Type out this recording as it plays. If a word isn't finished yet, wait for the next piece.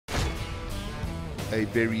a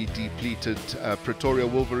very depleted Pretoria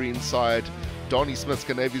Wolverines side. Donnie Smith's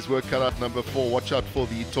gonna have his work cut out. Number 4, watch out for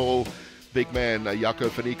the tall big man, Jaco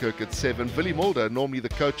van Niekerk at 7. Willie Mulder, normally the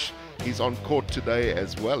coach, he's on court today,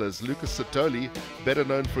 as well as Lucas Satoli, better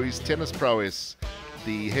known for his tennis prowess.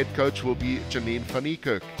 The head coach will be Janine van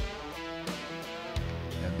Niekerk.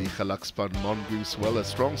 And the Galakspan Mongoose, well, a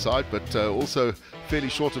strong side, but also fairly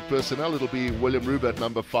short of personnel. It'll be William Ruber at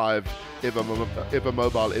number 5, ever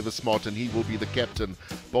mobile, ever smart, and he will be the captain.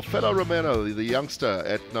 Bofelo Romano, the youngster,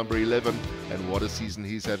 at number 11, and what a season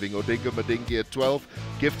he's having. Odinga Madingi at 12,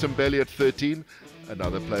 Gifton Belly at 13,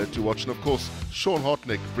 another player to watch. And of course, Sean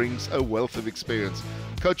Hartnick brings a wealth of experience.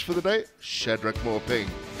 Coach for the day, Shadrach Moapeng.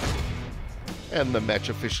 And the match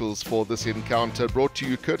officials for this encounter, brought to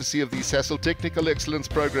you courtesy of the Sasol Technical Excellence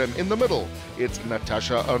Program. In the middle, it's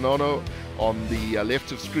Natasha Onono. On the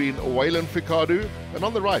left of screen, Waylon Fikadu. And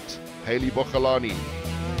on the right, Hailey Bochalani.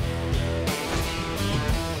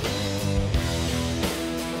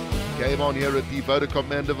 Game on here at the Vodacom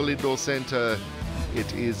Mandeville Indoor Centre.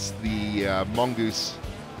 It is the Mongoose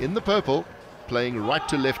in the purple, playing right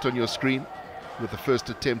to left on your screen with the first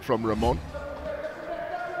attempt from Ramon.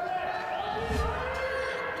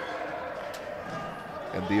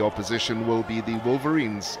 And the opposition will be the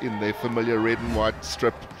Wolverines in their familiar red and white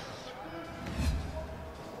strip.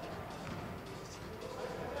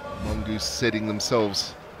 Mongoose setting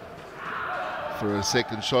themselves for a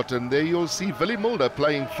second shot, and there you'll see Willie Mulder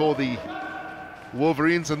playing for the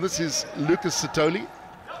Wolverines, and this is Lucas Satoli.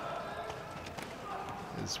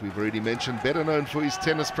 As we've already mentioned, better known for his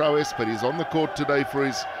tennis prowess, but he's on the court today for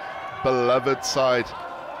his beloved side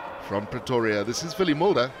from Pretoria. This is Willie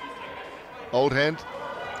Mulder, old hand.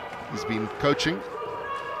 He's been coaching.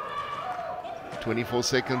 24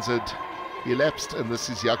 seconds had elapsed, and this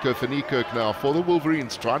is Jaco van Niekerk now for the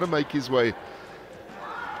Wolverines, trying to make his way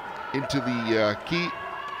into the key.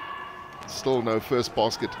 Still no first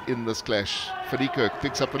basket in this clash. Van Niekerk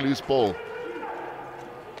picks up a loose ball.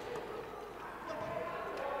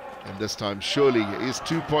 And this time surely is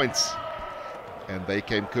 2 points. And they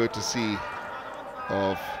came courtesy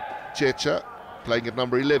of Checha, playing at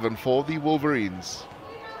number 11 for the Wolverines.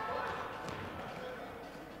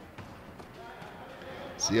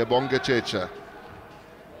 Siyabonga Checha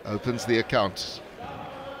opens the account.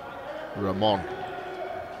 Ramon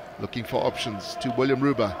looking for options to William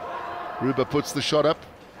Ruber. Ruber puts the shot up,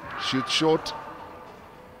 shoots short.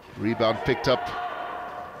 Rebound picked up.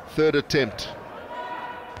 Third attempt.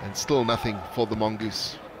 And still nothing for the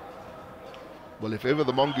Mongoose. Well, if ever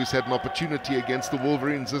the Mongoose had an opportunity against the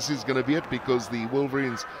Wolverines, this is going to be it, because the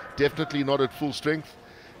Wolverines definitely not at full strength.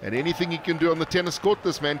 And anything he can do on the tennis court,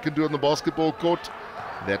 this man can do on the basketball court.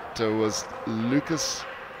 That was Lucas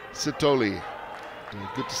Satoli.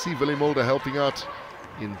 Good to see Willie Mulder helping out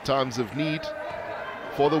in times of need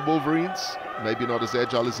for the Wolverines. Maybe not as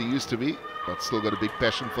agile as he used to be, but still got a big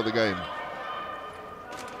passion for the game.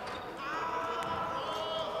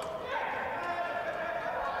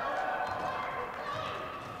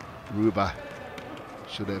 Ruber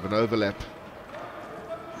should have an overlap.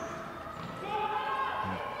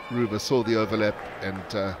 Ruber saw the overlap,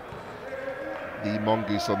 and the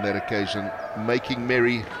Mongoose on that occasion making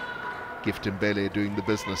merry. Gifton Belly doing the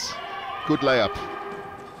business. Good layup.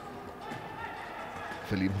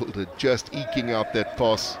 Willie Mulder just eking out that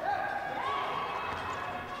pass.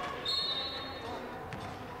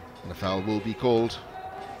 And a foul will be called.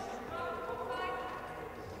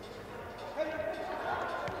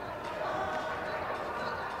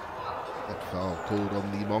 That foul called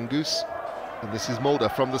on the Mongoose. And this is Mulder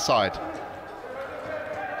from the side.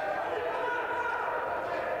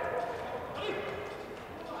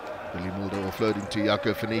 Willie Mulder offloading to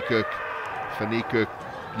Jaco van Niekerk. Van Niekerk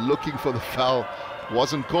looking for the foul.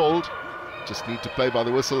 Wasn't called. Just need to play by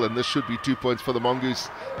the whistle, and this should be 2 points for the Mongoose,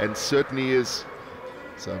 and certainly is.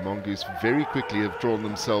 So Mongoose very quickly have drawn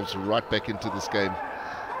themselves right back into this game.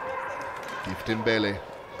 Gifton Belly.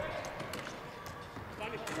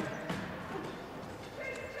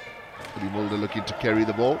 Willie Mulder looking to carry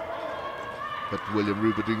the ball, but William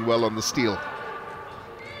Ruber doing well on the steal.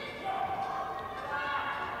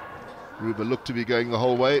 Ruber looked to be going the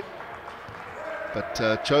whole way,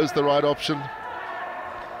 but chose the right option.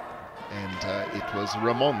 And it was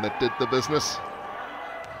Ramon that did the business.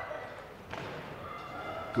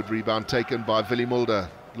 Good rebound taken by Willie Mulder.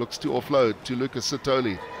 Looks to offload to Lucas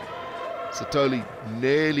Satoli. Satoli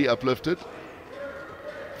nearly uplifted.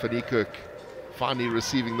 Van Niekerk finally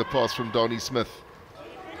receiving the pass from Donnie Smith.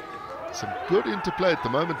 Some good interplay at the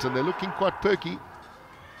moment, and they're looking quite perky.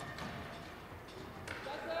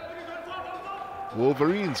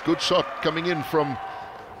 Wolverines, good shot coming in from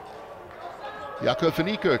Jaco van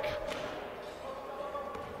Niekerk.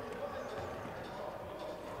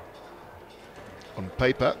 On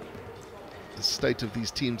paper, the state of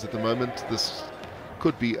these teams at the moment, this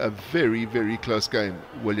could be a very, very close game.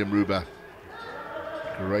 William Ruba.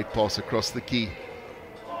 Great pass across the key.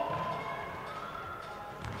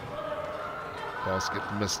 Basket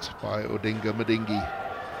missed by Odinga Madingi.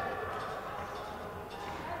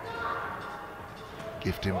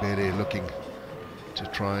 Gift Mbele looking to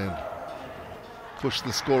try and push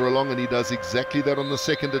the score along, and he does exactly that on the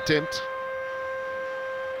second attempt.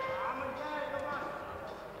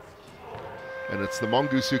 And it's the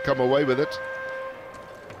Mongoose who come away with it.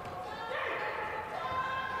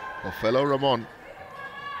 Othello Ramon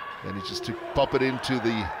manages to pop it into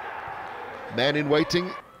the man in waiting.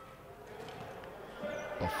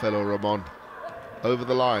 Othello Ramon over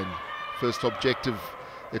the line. First objective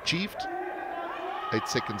achieved. 8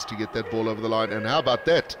 seconds to get that ball over the line. And how about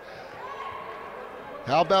that?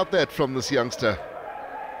 How about that from this youngster?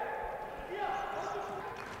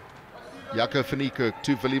 Jaco van Niekerk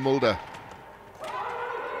to Willie Mulder.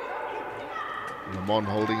 Ramon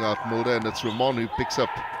holding out Mulder, and it's Ramon who picks up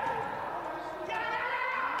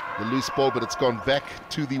the loose ball, but it's gone back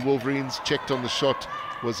to the Wolverines. Checked on the shot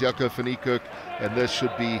was Jaco van Niekerk, and this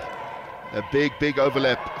should be a big, big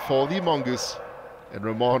overlap for the Mongoose. And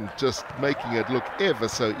Ramon just making it look ever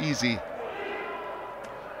so easy.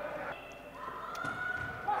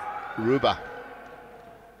 Ruba.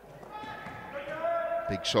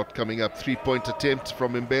 Big shot coming up, 3-point attempt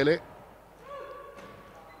from Mbele.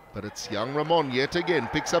 But it's young Ramon yet again,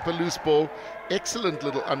 picks up a loose ball. Excellent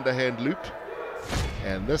little underhand loop.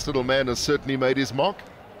 And this little man has certainly made his mark.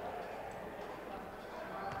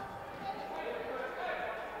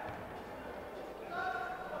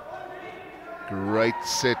 Great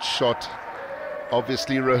set shot,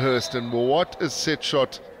 obviously rehearsed, and what a set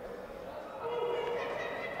shot.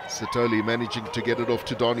 Sitoli managing to get it off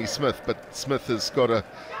to Donnie Smith, but Smith has got a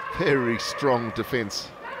very strong defense.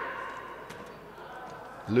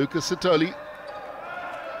 Lucas Sitoli,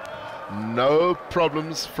 no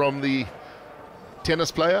problems from the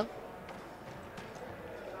tennis player,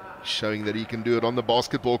 showing that he can do it on the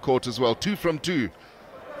basketball court as well. 2 from 2.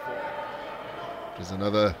 There's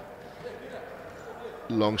another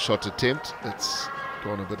long shot attempt that's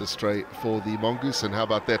gone a bit astray for the Mongoose, and how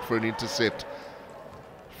about that for an intercept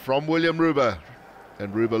from William Ruba,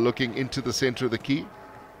 and Ruba looking into the center of the key.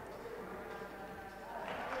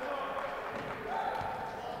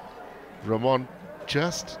 Ramon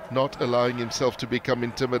just not allowing himself to become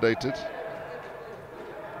intimidated.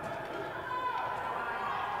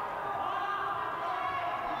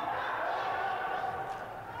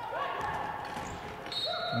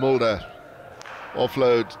 Mulder,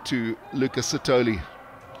 offload to Lucas Sitoli.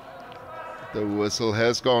 The whistle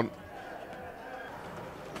has gone.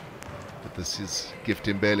 But this is Gift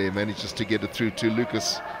Mbele, manages to get it through to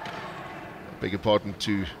Lucas. I beg your pardon,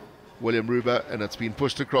 to William Ruba, and it's been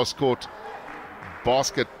pushed across court.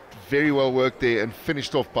 Basket very well worked there and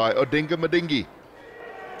finished off by Odinga Madingi.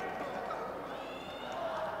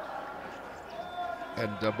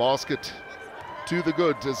 And a basket to the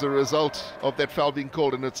good as a result of that foul being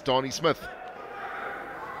called, and it's Donnie Smith.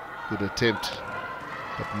 Good attempt,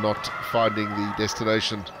 but not finding the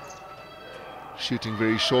destination. Shooting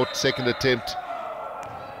very short, second attempt.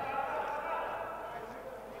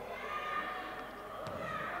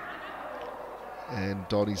 And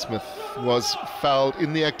Donnie Smith was fouled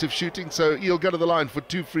in the act of shooting, so he'll go to the line for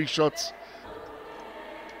 2 free shots.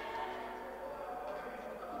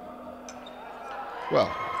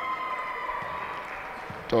 Well,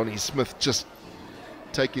 Donnie Smith just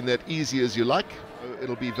taking that easy as you like.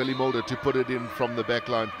 It'll be Willie Mulder to put it in from the back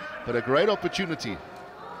line, but a great opportunity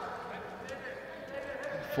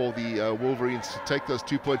for the Wolverines to take those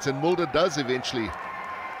 2 points, and Mulder does eventually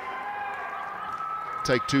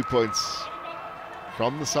take 2 points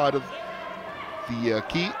from the side of the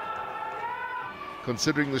key.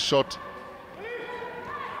 Considering the shot,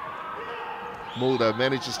 Mulder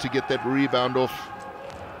manages to get that rebound off,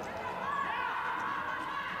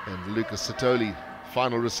 and Lucas Sitoli,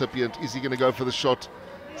 final recipient. Is he going to go for the shot?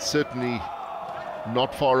 Certainly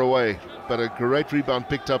not far away, but a great rebound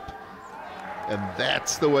picked up, and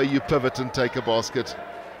that's the way you pivot and take a basket.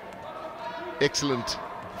 Excellent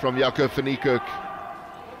from Jaco van Niekerk,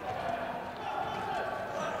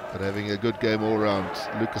 but having a good game all round.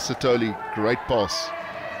 Lucas Sitoli, great pass.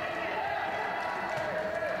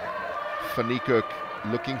 Van Niekerk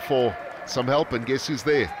looking for some help, and guess who's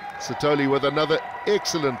there? Sitoli with another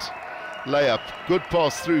excellent layup. Good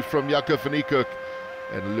pass through from Jaco van Niekerk,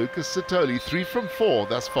 and Lucas Sitoli 3 from 4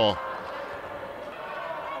 thus far.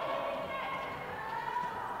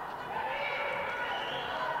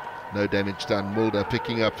 No damage done. Mulder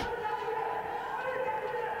picking up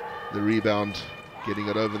the rebound, getting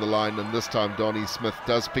it over the line, and this time Donnie Smith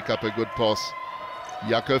does pick up a good pass.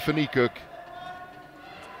 Jaco van Niekerk,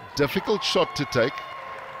 difficult shot to take,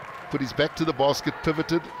 put his back to the basket,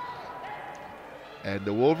 pivoted, and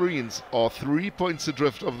the Wolverines are 3 points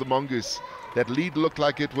adrift of the Mongoose. That lead looked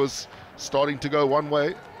like it was starting to go one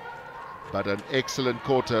way, but an excellent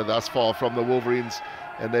quarter thus far from the Wolverines,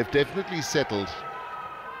 and they've definitely settled.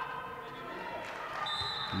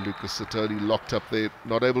 Lucas Satoni locked up there,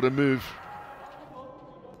 not able to move.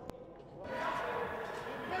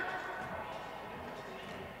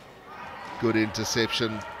 Good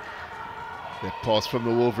interception. That pass from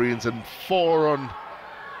the Wolverines, and 4 on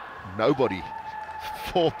nobody.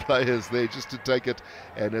 4 players there just to take it,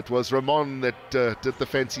 and it was Ramon that did the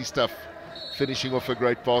fancy stuff, finishing off a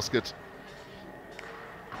great basket.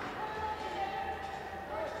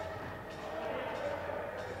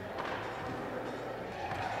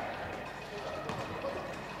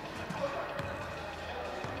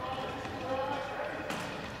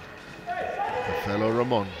 Fellow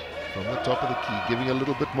Ramon from the top of the key, giving a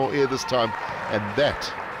little bit more air this time, and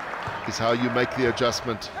that is how you make the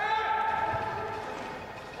adjustment.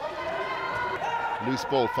 Loose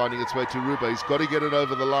ball finding its way to Ruba. He's got to get it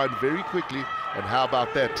over the line very quickly, and how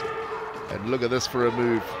about that? And look at this for a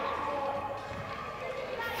move.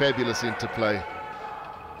 Fabulous interplay,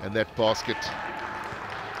 and that basket.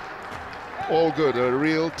 All good, a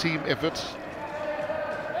real team effort.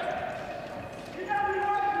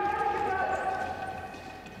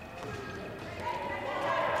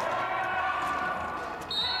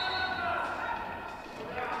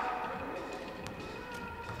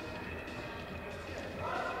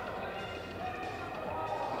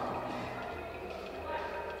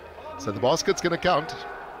 So the basket's going to count.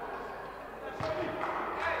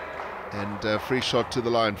 And a free shot to the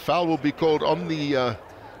line. Foul will be called on the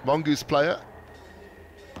Mongoose player.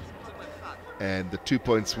 And the 2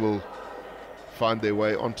 points will find their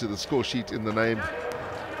way onto the score sheet in the name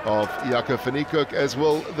of Jaco van Niekerk, as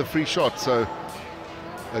well the free shot. So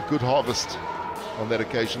a good harvest on that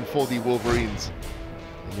occasion for the Wolverines.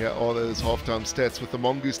 And here are those halftime stats, with the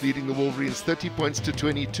Mongoose leading the Wolverines 30 points to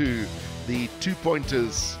 22. The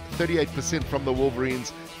 2-pointers, 38% from the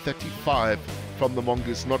Wolverines, 35 from the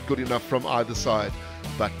Mongoose. Not good enough from either side.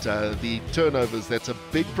 But the turnovers, that's a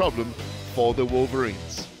big problem for the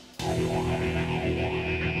Wolverines.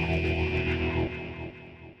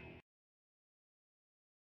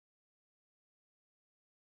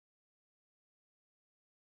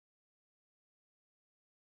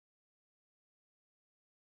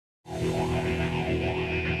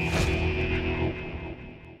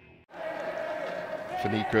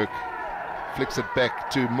 Van Niekerk flicks it back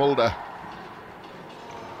to Mulder.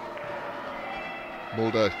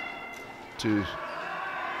 Mulder to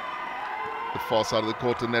the far side of the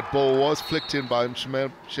court, and that ball was flicked in by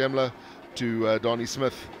Shamler to Donnie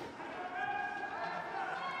Smith.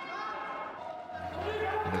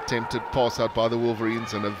 An attempted pass out by the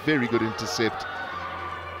Wolverines, and a very good intercept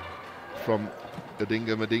from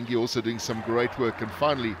Adinga Madingi, also doing some great work. And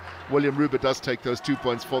finally, William Ruber does take those 2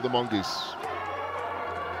 points for the Mongoose.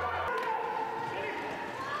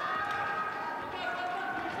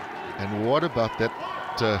 And what about that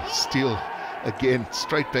steal again,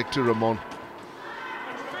 straight back to Ramon.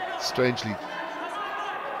 Strangely,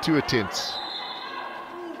 2 attempts.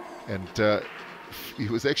 And he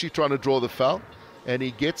was actually trying to draw the foul, and he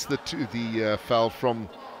gets the foul from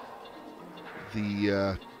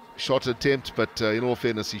the shot attempt, but in all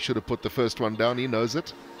fairness, he should have put the first one down. He knows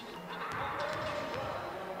it.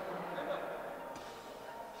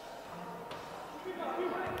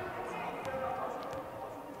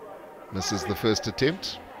 Misses the first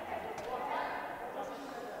attempt.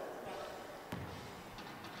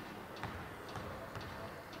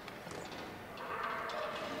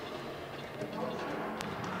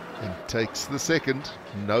 And takes the second,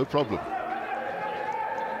 no problem.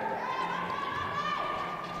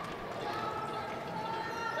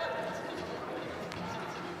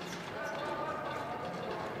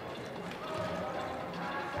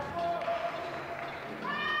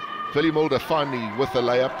 Willie Mulder finally with the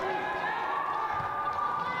layup.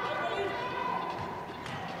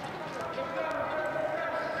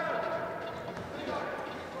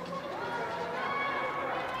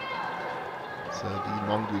 So the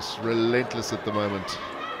Mongoose relentless at the moment.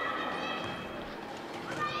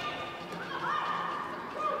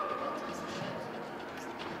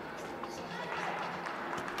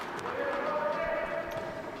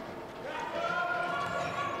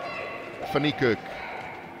 Van Niekerk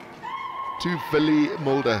to Willie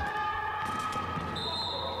Mulder.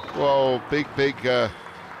 Well, big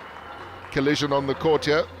collision on the court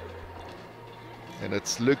here. And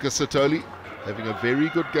it's Lucas Satoli having a very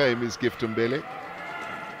good game, is Gift Mbele,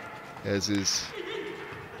 as is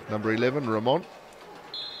number 11, Ramon.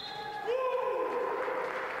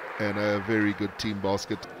 And a very good team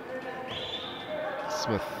basket.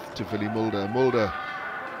 Smith to Willie Mulder. Mulder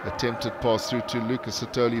attempted pass through to Lucas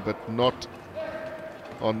Satoli, but not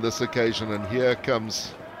on this occasion. And here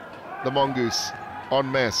comes the Mongoose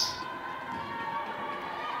en masse.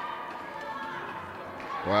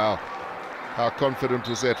 Wow, how confident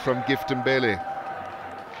was that from Gift Mbele?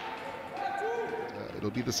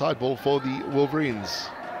 It'll be the side ball for the Wolverines.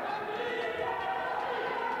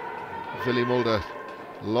 Willie Mulder,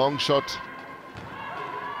 long shot.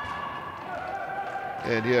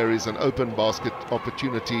 And here is an open basket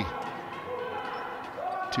opportunity.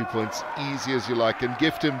 2 points, easy as you like. And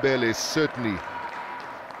Gift Mbele is certainly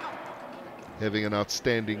having an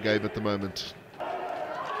outstanding game at the moment.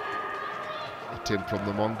 Attempt from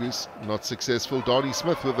the Mongoose, not successful. Donnie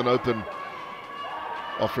Smith with an open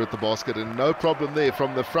offer at the basket, and no problem there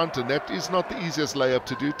from the front, and that is not the easiest layup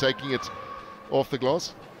to do, taking it off the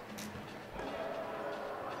glass.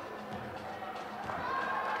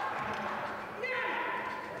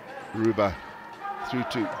 Ruba through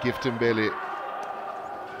to Gift Mbele.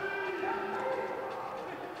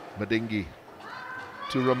 Madingi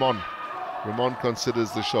to Ramon. Ramon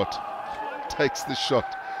considers the shot, takes the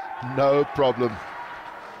shot, no problem.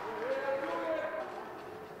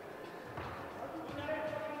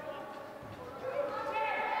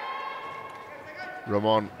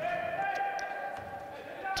 Ramon,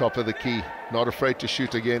 top of the key, not afraid to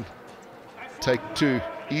shoot again. Take two,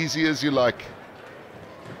 easy as you like.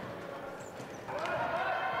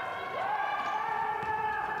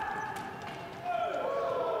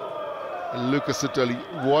 Lucas Satoli,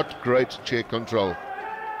 what great chair control.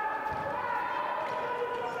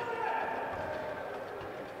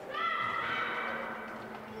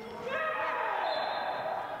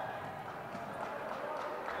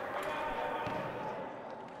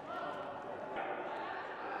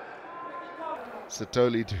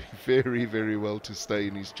 Satoli doing very, very well to stay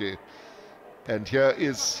in his chair. And here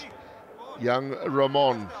is young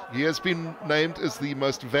Ramon. He has been named as the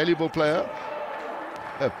most valuable player.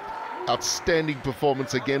 Outstanding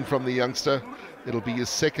performance again from the youngster. It'll be his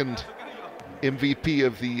second MVP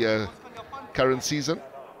of the current season.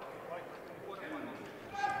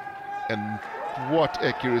 And what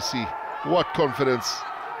accuracy, what confidence.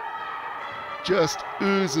 Just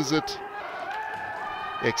oozes it.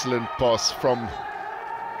 Excellent pass from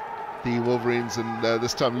the Wolverines, and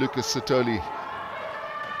this time Lucas Satoli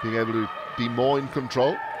being able to be more in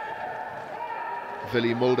control.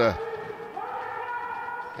 Willie Mulder.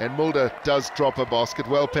 And Mulder does drop a basket.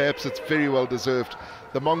 Well, perhaps it's very well deserved.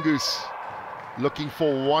 The Mongoose looking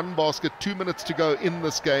for one basket, 2 minutes to go in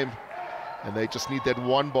this game, and they just need that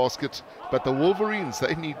one basket. But the Wolverines,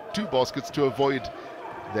 they need 2 baskets to avoid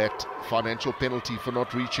that financial penalty for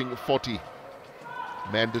not reaching 40.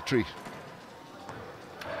 Mandatory.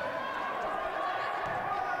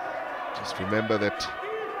 Just remember that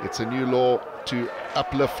it's a new law to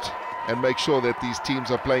uplift and make sure that these teams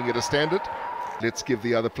are playing at a standard. Let's give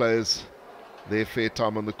the other players their fair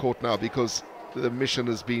time on the court now, because the mission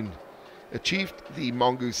has been achieved. The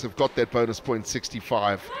Mongoose have got that bonus point,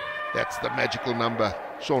 65. That's the magical number.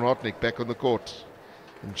 Sean Hotnick back on the court.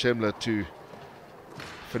 And Schemler to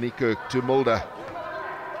Van to Mulder.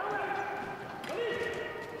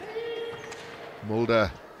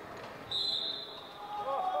 Mulder.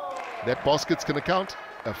 That basket's going to count.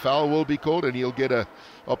 A foul will be called, and he'll get an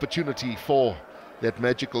opportunity for that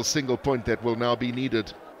magical single point that will now be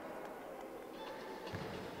needed.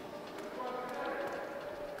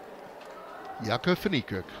 Jaco van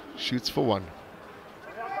Niekerk shoots for one.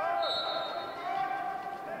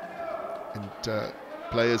 And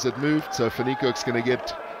players had moved, so Van Niekerk's going to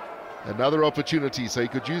get another opportunity. So he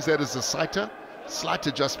could use that as a sighter. Slight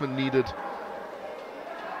adjustment needed.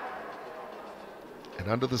 And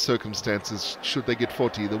under the circumstances, should they get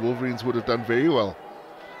 40, the Wolverines would have done very well.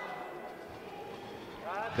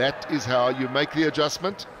 That is how you make the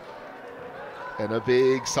adjustment. And a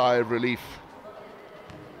big sigh of relief.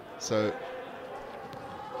 So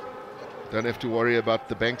don't have to worry about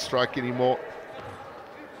the bank strike anymore.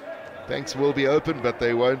 Banks will be open, but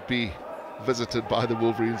they won't be visited by the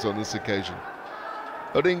Wolverines on this occasion.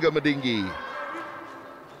 Odinga Madingi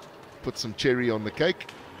puts some cherry on the cake.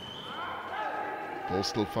 Ball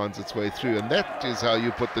still finds its way through, and that is how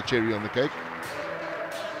you put the cherry on the cake.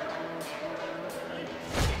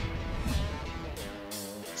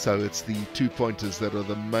 So it's the 2-pointers that are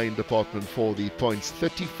the main department for the points.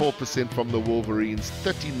 34% from the Wolverines,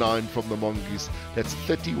 39 from the Mongoose. That's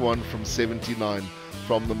 31 from 79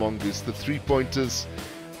 from the Mongoose. The 3-pointers,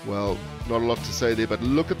 well, not a lot to say there, but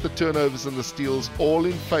look at the turnovers and the steals, all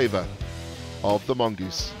in favor of the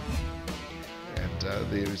Mongoose. And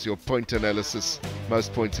there is your point analysis.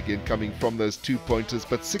 Most points again coming from those 2-pointers,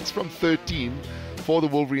 but 6 from 13 for the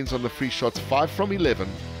Wolverines on the free shots, 5 from 11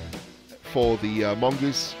 for the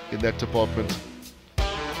Mongoose in that department.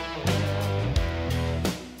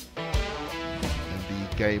 And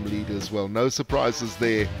the game leader as well. No surprises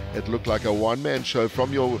there. It looked like a one-man show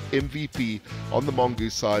from your MVP on the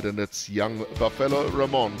Mongoose side, and it's young Buffalo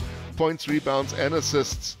Ramon. Points, rebounds and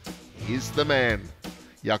assists. He's the man.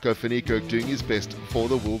 Jaco van Niekerk doing his best for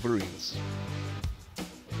the Wolverines.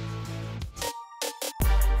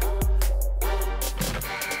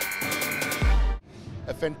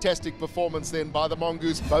 A fantastic performance then by the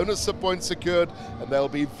Mongoose. Bonus points secured, and they'll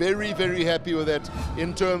be very, very happy with that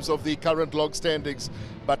in terms of the current log standings.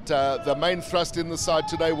 But the main thrust in the side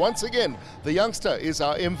today, once again, the youngster is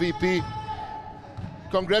our MVP.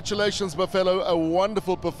 Congratulations, Buffalo, a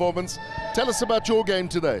wonderful performance. Tell us about your game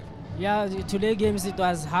today. Yeah, today games it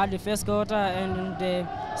was hard the first quarter and the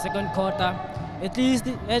second quarter. At least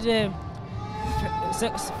at the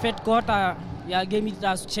third quarter, yeah, game it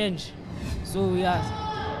has changed. So yeah,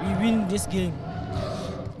 we win this game.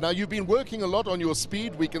 Now you've been working a lot on your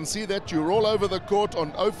speed. We can see that you're all over the court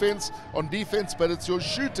on offense, on defense, but it's your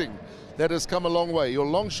shooting that has come a long way. Your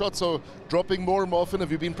long shots are dropping more and more often.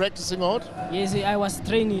 Have you been practicing hard? Yes, I was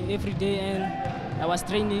training every day, and I was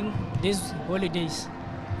training these holidays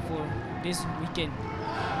for this weekend.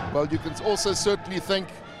 Well, you can also certainly thank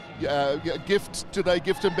Gift today,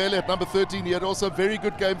 Gift Mbele at number 13. He had also a very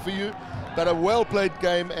good game for you, but a well-played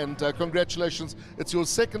game, and congratulations. It's your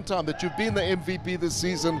second time that you've been the MVP this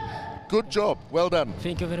season. Good job. Well done.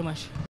 Thank you very much.